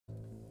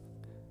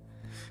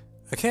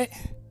Okay.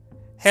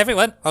 Hey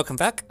everyone, welcome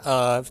back.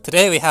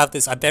 Today we have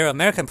this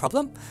Iberoamerican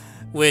problem,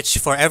 which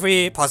for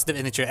every positive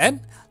integer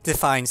n,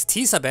 defines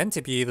t sub n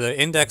to be the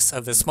index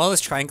of the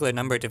smallest triangular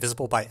number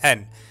divisible by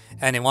n,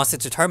 and it wants to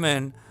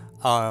determine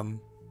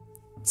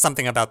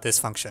something about this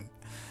function.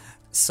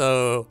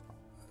 So,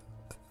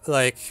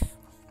 like,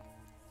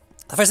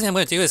 the first thing I'm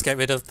going to do is get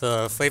rid of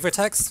the flavor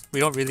text. We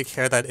don't really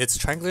care that it's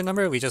triangular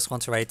number, we just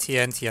want to write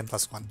tn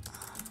plus 1.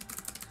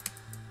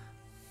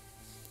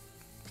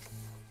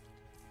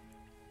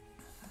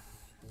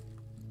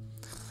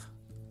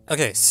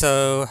 Okay,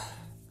 so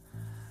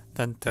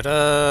dun, da,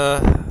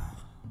 da.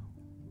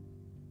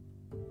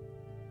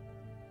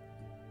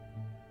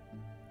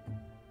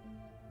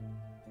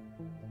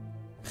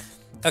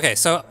 Okay,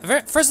 so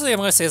firstly I'm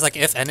going to say is like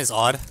if n is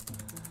odd,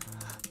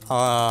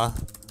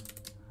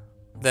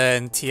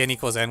 then tn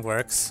equals n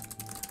works.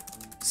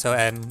 So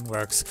n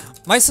works.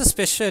 My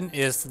suspicion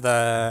is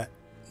that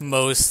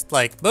most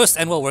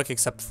n will work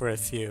except for a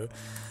few.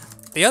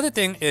 The other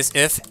thing is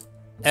if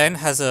n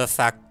has a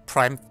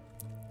prime.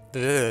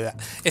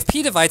 If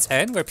p divides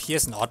n, where p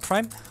is an odd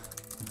prime,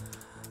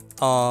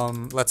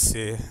 let's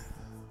see.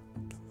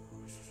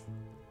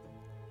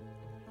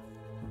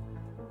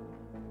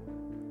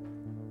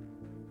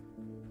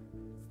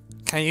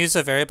 Can I use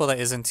a variable that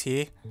isn't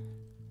t?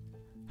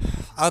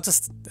 I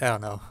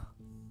don't know.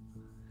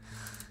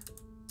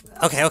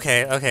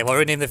 Okay, we'll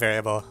rename the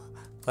variable.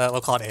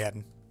 We'll call it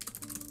an.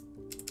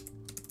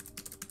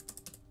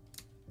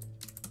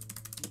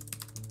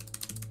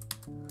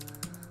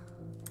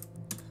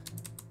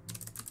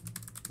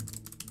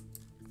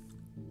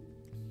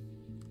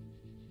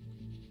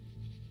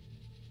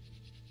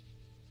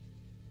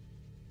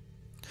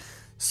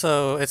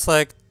 So it's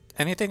like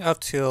anything up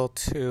till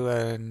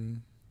 2n.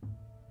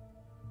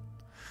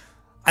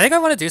 I think I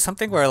want to do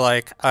something where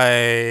like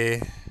I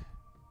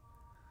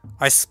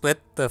split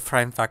the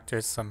prime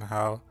factors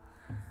somehow.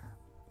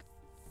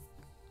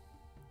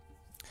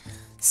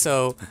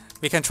 So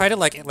we can try to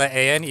like let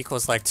an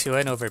equals like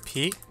 2n over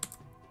p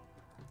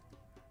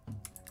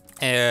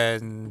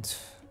and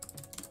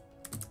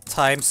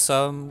times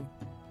some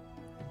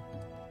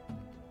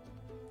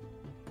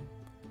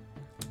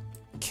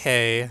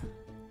k.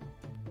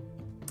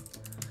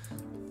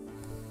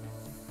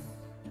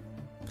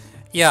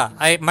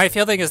 Yeah, my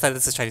feeling is that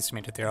this is Chinese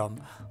tomato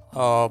theorem.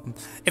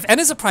 If n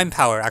is a prime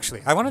power,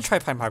 actually, I want to try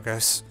prime power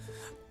because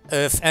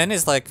if n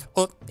is like,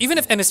 well, even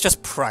if n is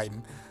just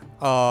prime,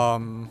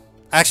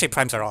 actually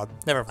primes are odd.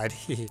 Never mind.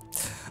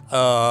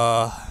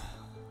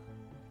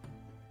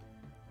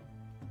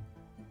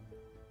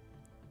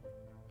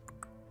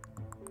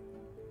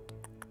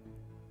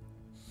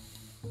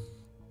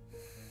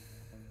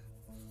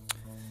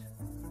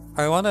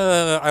 I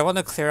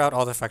wanna clear out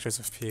all the factors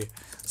of p.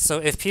 So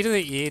if p to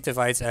the e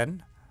divides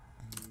n,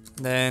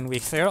 then we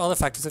clear all the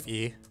factors of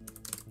e,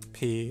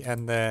 p,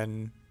 and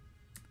then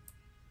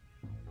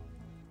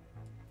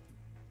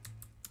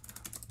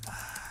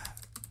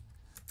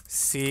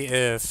see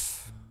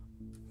if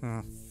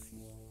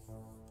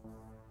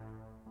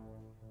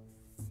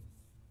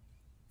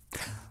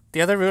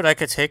the other route I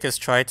could take is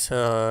try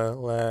to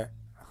let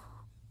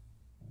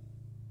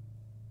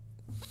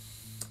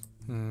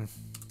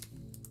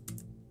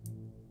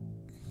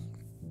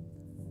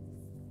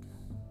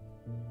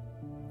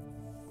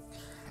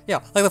yeah,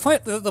 like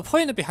the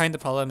point behind the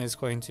problem is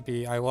going to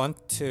be I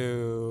want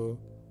to.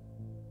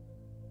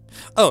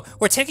 Oh,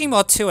 we're taking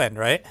mod 2n,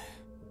 right?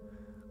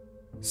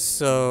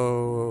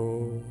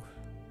 So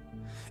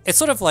it's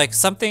sort of like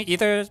something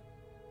either.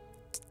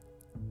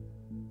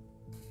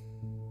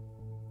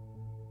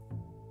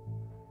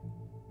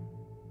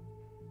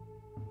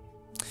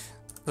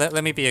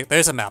 Let me be.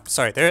 There's a map.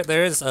 Sorry,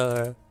 there's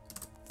a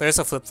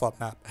flip-flop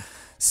map.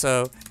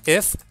 So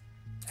if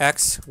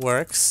x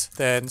works,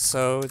 then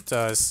so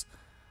does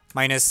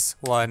minus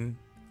 1,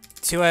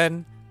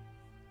 2n,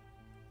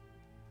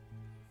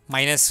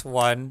 minus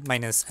 1,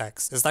 minus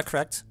x. Is that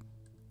correct?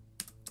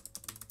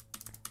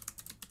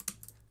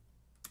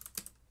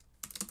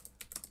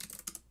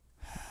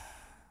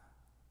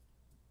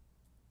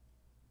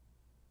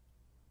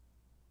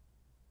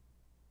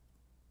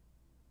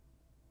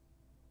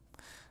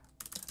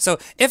 So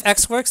if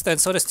x works, then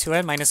so does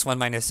 2n minus 1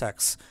 minus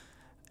x.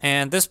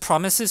 And this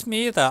promises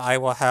me that I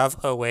will have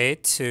a way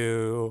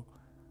to...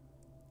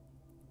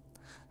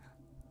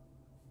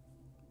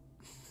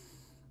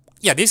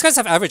 Yeah, these guys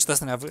have average less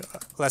than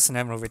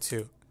m over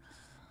 2.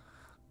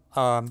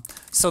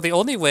 So the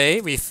only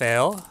way we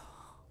fail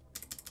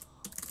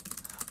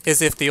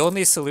is if the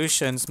only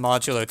solutions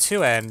modulo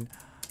 2n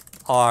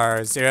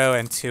are 0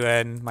 and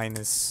 2n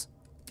minus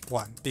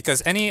 1.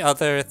 Because any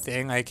other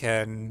thing I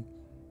can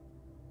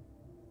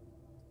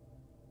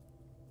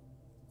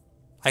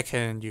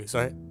use,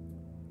 right?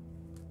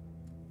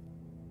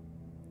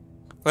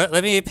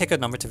 Let me pick a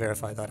number to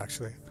verify that,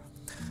 actually.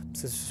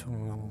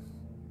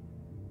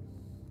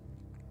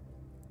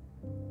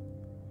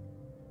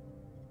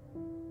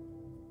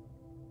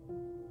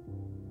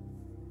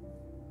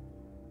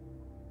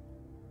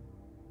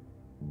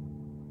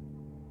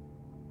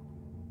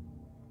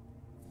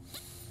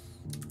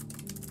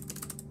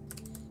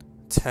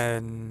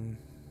 10.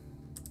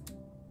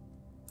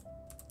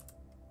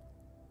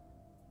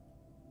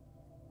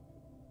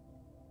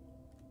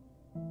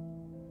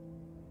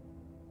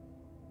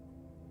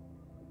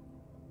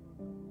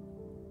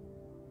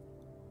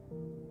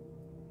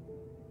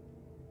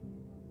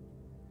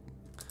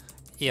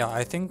 Yeah,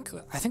 I think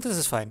this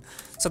is fine.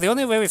 So the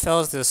only way we fail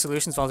is the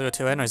solutions from 0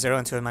 to n are 0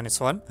 and 2n minus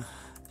 1.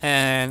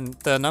 And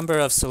the number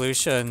of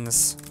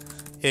solutions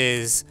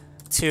is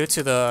 2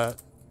 to the...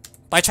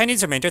 By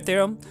Chinese remainder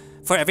theorem,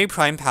 for every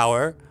prime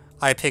power,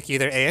 I pick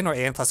either an or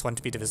an plus 1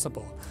 to be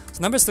divisible.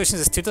 So number of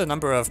solutions is 2 to the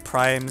number of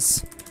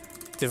primes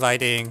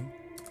dividing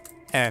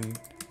n.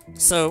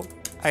 So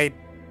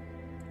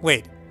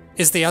wait,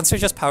 is the answer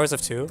just powers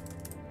of 2?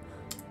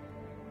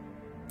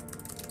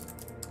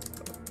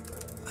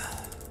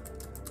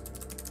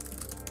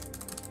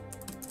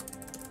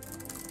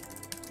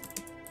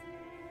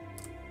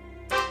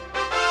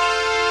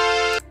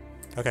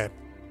 Okay.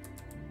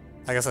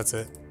 I guess that's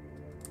it.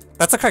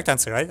 That's the correct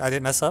answer, right? I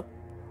didn't mess up?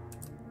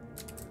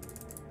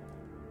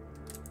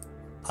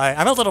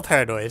 I'm a little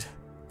paranoid,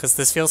 because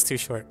this feels too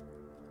short.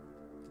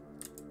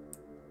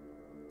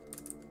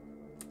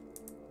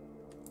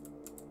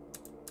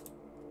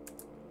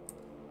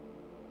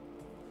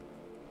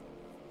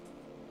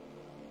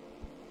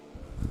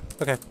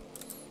 Okay.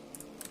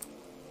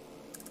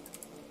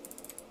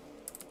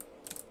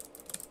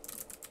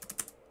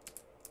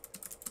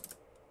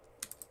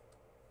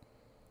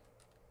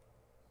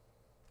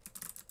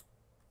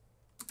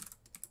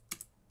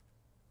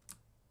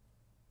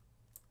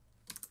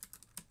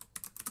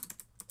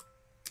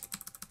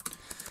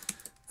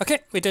 Okay,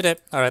 we did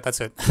it. Alright,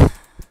 that's it.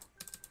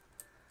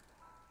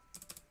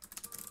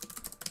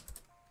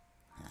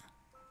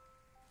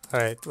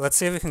 Alright, let's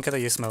see if we can get a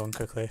use mode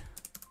quickly.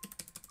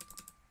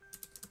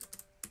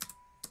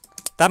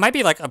 That might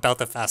be like about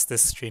the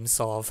fastest stream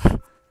solve.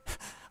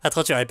 I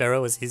told you Ibero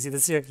was easy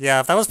this year. Yeah,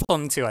 if that was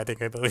problem 2, I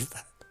think I believe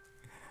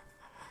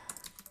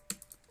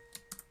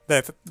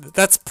that.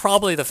 That's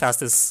probably the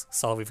fastest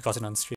solve we've gotten on stream.